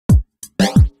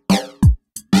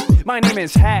My name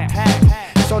is Hash,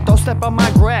 so don't step on my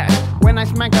grass. When I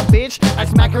smack a bitch, I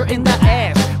smack her in the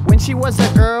ass. When she was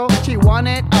a girl, she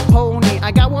wanted a pony.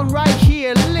 I got one right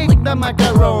here, lick the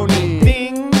macaroni.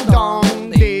 Ding dong,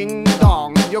 ding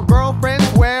dong, your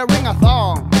girlfriend's wearing a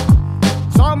thong.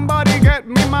 Somebody get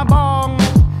me my bong,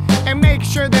 and make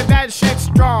sure that that shit's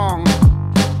strong.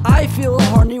 I feel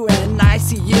horny when I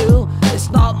see you. It's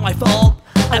not my fault,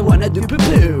 I wanna do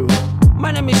poo-poo.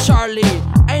 My name is Charlie,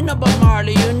 I know Bob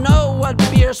Marley. You know what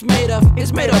beer's made of?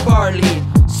 It's made of barley.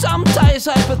 Sometimes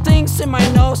I put things in my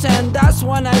nose, and that's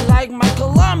when I like my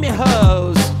Columbia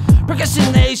hose.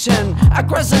 Procrastination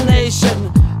across the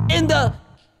nation, in the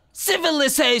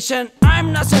civilization.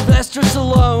 I'm not Sylvester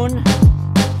Stallone,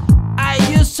 I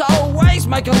use always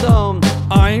my condom.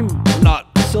 I'm not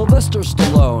Sylvester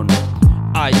Stallone,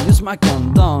 I use my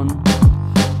condom.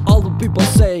 All the people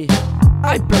say,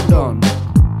 ay perdón,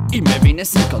 y me vine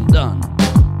sin condón.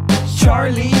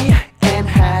 Charlie and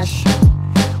Hash,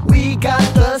 we got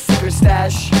the secret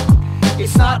stash.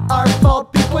 It's not our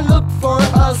fault people look for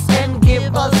us and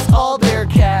give us all their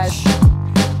cash.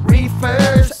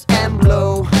 Reefers and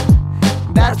blow,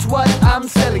 that's what I'm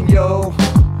selling, yo.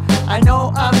 I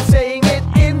know I'm saying it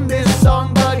in this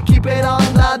song, but keep it on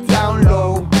the down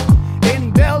low. In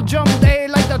Belgium they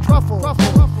like the truffle,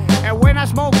 and when I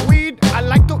smoke weed I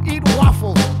like to eat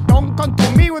waffles. Don't come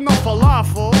to me with no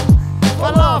falafel.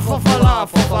 Falafel,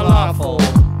 falafel,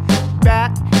 falafel.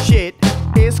 That shit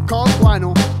is called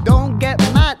guano. Don't get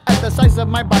mad at the size of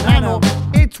my banana.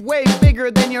 It's way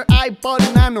bigger than your iPod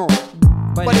Nano,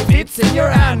 but it fits in your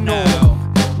ano.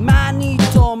 Manny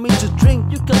told me to drink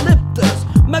eucalyptus.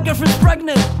 My girlfriend's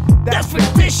pregnant, that's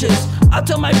fictitious. I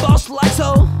tell my boss like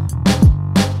so,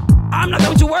 I'm not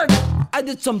going to work, I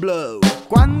did some blow.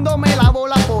 Cuando me lavo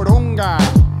la poronga,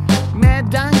 me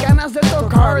dan ganas de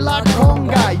tocar la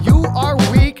conga. You are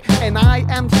weak and I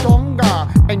am stronger,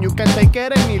 and you can take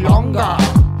it any longer.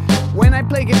 When I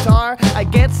play guitar, I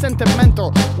get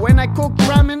sentimental. When I cook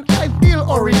ramen, I feel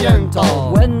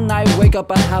oriental. When I wake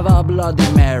up, I have a Bloody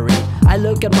Mary. I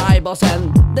look at my boss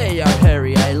and they are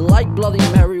hairy. I like Bloody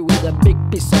Mary with a big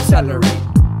piece of celery.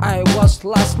 I was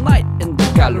last night in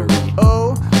the gallery.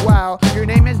 Oh, wow, your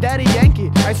name is Daddy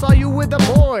Yankee. I saw you with a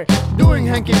boy doing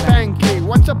hanky-panky.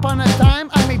 Once upon a time,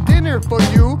 I made dinner for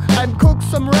you. I cooked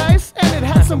some rice and it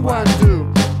had some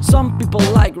guandoo. Some people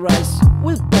like rice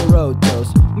with porotos.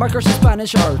 Markers in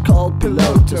Spanish are called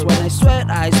pilotos. When I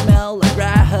sweat, I smell like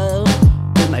Rajo.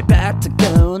 With my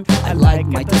Patagon, I like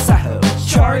my tasajo.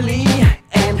 Charlie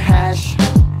and Hash,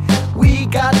 we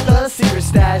got the secret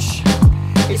stash.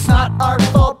 It's not our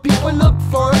fault people look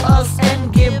for us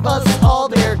and give us all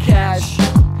their cash.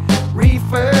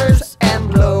 Reefers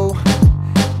and blow,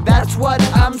 that's what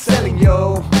I'm selling,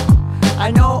 yo.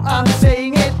 I know I'm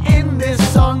saying it in this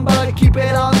song, but keep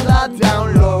it on the down